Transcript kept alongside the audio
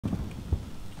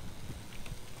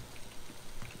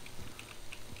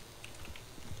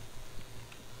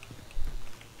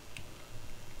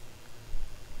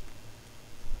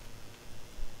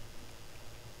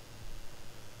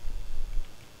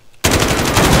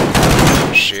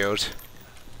shield.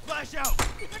 Flash out.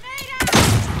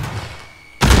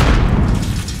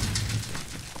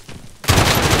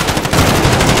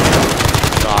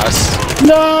 Nice.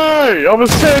 No! I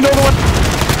was standing all the way.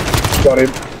 Got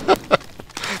him.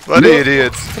 Bloody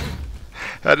idiots.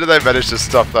 How did they manage to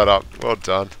stuff that up? Well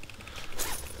done.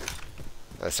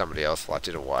 There's somebody else like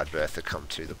did a wide berth to come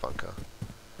to the bunker.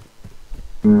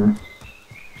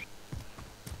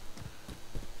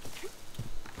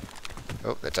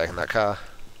 Oh, they're taking that car.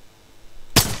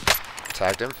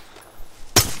 Tagged him.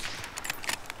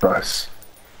 Nice.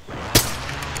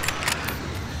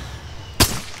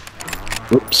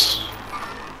 Oops.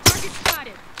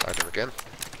 Tagged him again.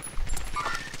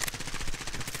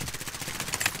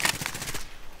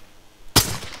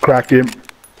 Cracked him.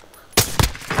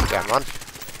 Down one.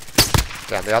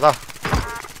 Down the other.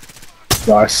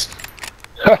 Nice.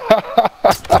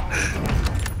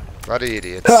 Bloody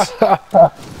idiots.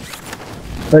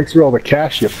 Thanks for all the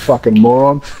cash, you fucking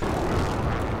moron.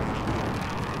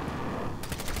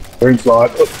 We're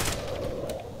inside.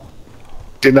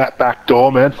 In that back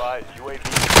door, man.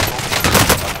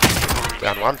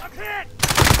 Down one.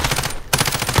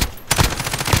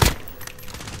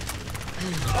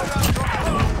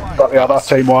 Got the other,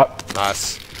 team wipe.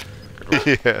 Nice.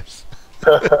 Yes.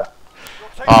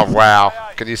 Oh wow.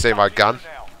 Can you see my gun?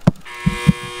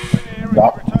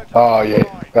 No. Oh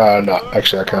yeah. No,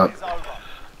 actually I can't.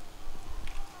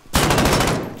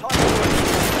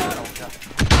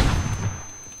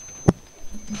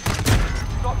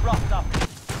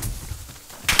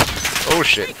 Oh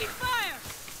shit.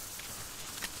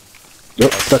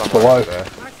 Yep, that's below. There.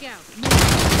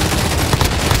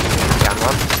 Down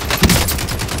one.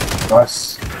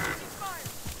 Nice.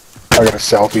 I got a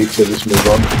selfie, so just move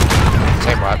on.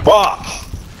 Same right. Wow.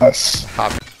 Nice.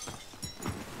 Half.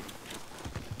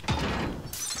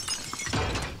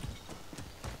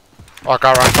 Oh,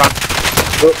 guy right in front.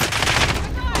 Oh.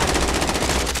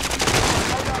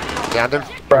 Downed him.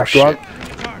 Cracked Oh, one. shit.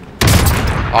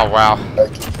 Oh wow.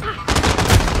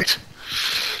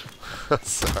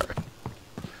 Sorry.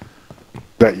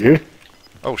 Is that you?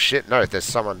 Oh shit, no, there's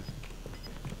someone.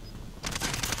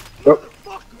 Oh,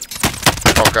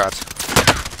 Oh god.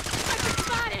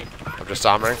 I'm just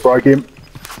armoring. broke him.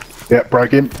 Yeah,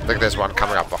 broke him. I think there's one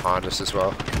coming up behind us as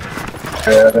well.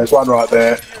 Yeah, there's one right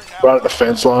there. Right at the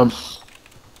fence line.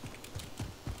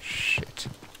 Shit.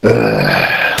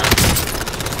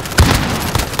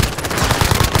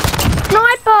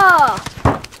 Sniper!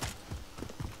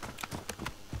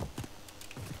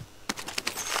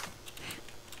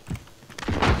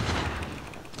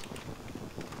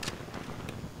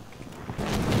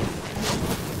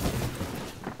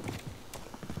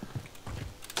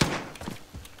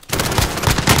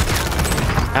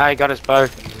 Ah, he got us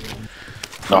both.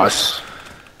 Nice.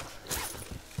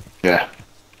 Yeah.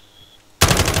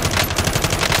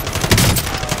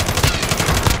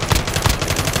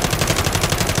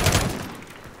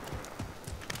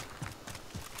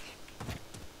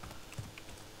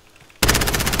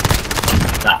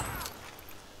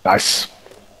 Nice.